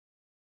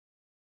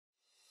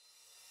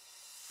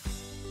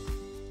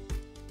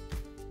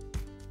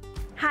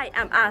Hi,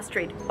 I'm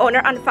Astrid,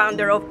 owner and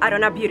founder of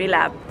Arona Beauty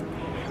Lab.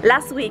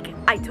 Last week,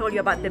 I told you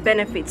about the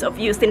benefits of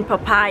using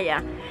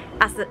papaya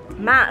as a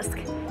mask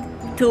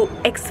to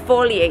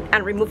exfoliate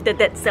and remove the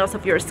dead cells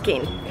of your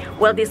skin.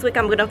 Well, this week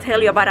I'm going to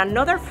tell you about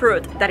another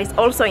fruit that is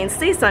also in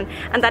season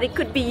and that it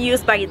could be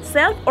used by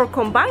itself or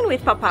combined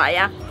with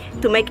papaya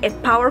to make a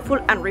powerful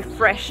and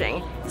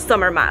refreshing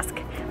summer mask.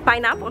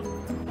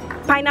 Pineapple.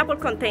 Pineapple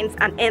contains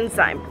an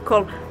enzyme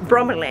called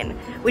bromelain,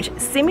 which,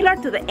 similar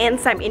to the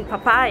enzyme in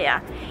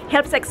papaya,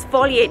 helps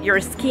exfoliate your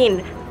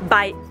skin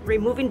by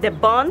removing the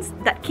bonds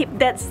that keep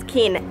dead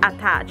skin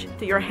attached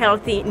to your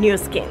healthy new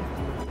skin.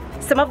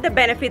 Some of the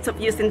benefits of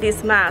using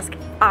this mask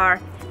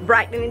are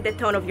brightening the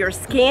tone of your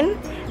skin,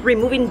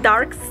 removing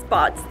dark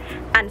spots,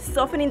 and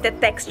softening the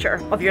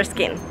texture of your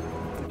skin.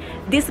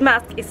 This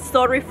mask is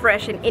so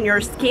refreshing in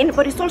your skin,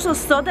 but it's also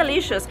so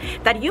delicious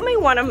that you may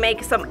want to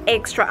make some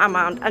extra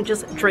amount and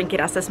just drink it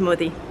as a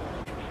smoothie.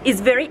 It's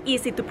very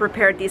easy to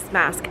prepare this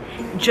mask.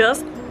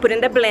 Just put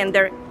in the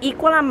blender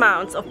equal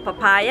amounts of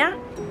papaya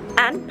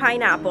and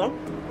pineapple,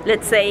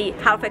 let's say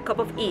half a cup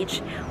of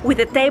each, with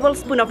a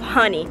tablespoon of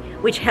honey,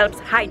 which helps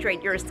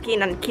hydrate your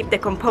skin and keep the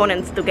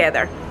components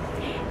together.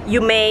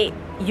 You may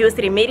use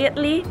it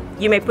immediately,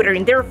 you may put it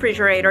in the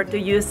refrigerator to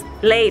use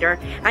later,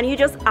 and you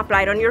just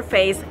apply it on your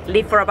face,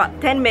 leave for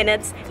about 10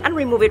 minutes, and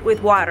remove it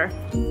with water.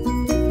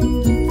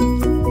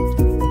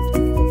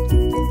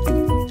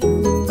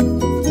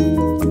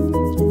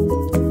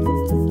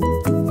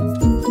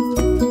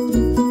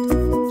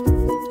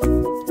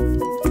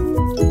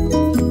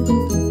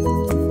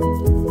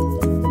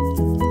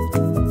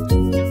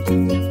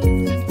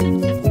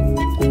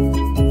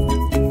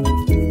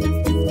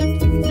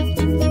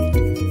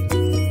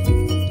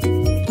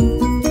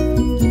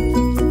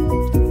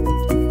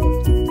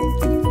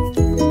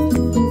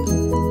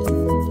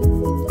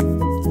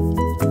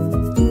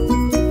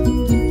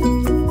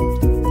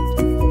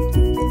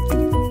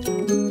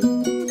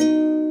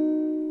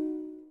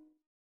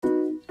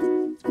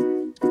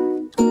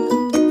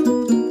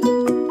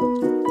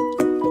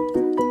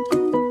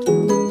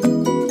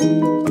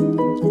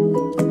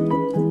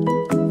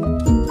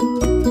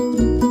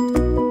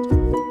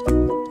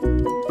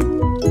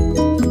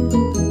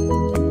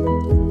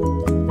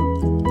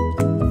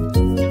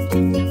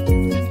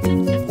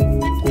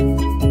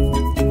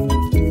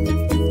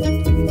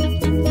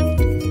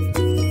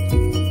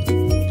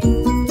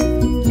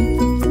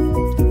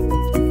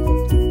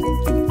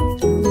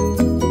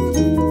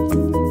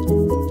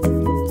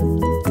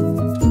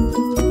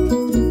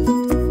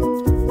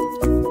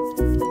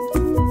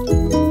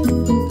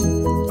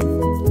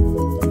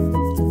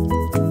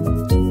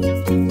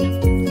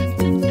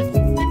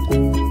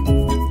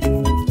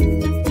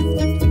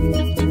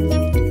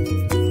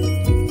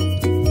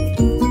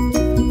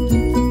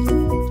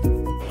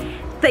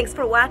 Thanks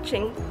for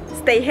watching.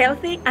 Stay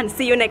healthy and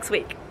see you next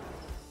week.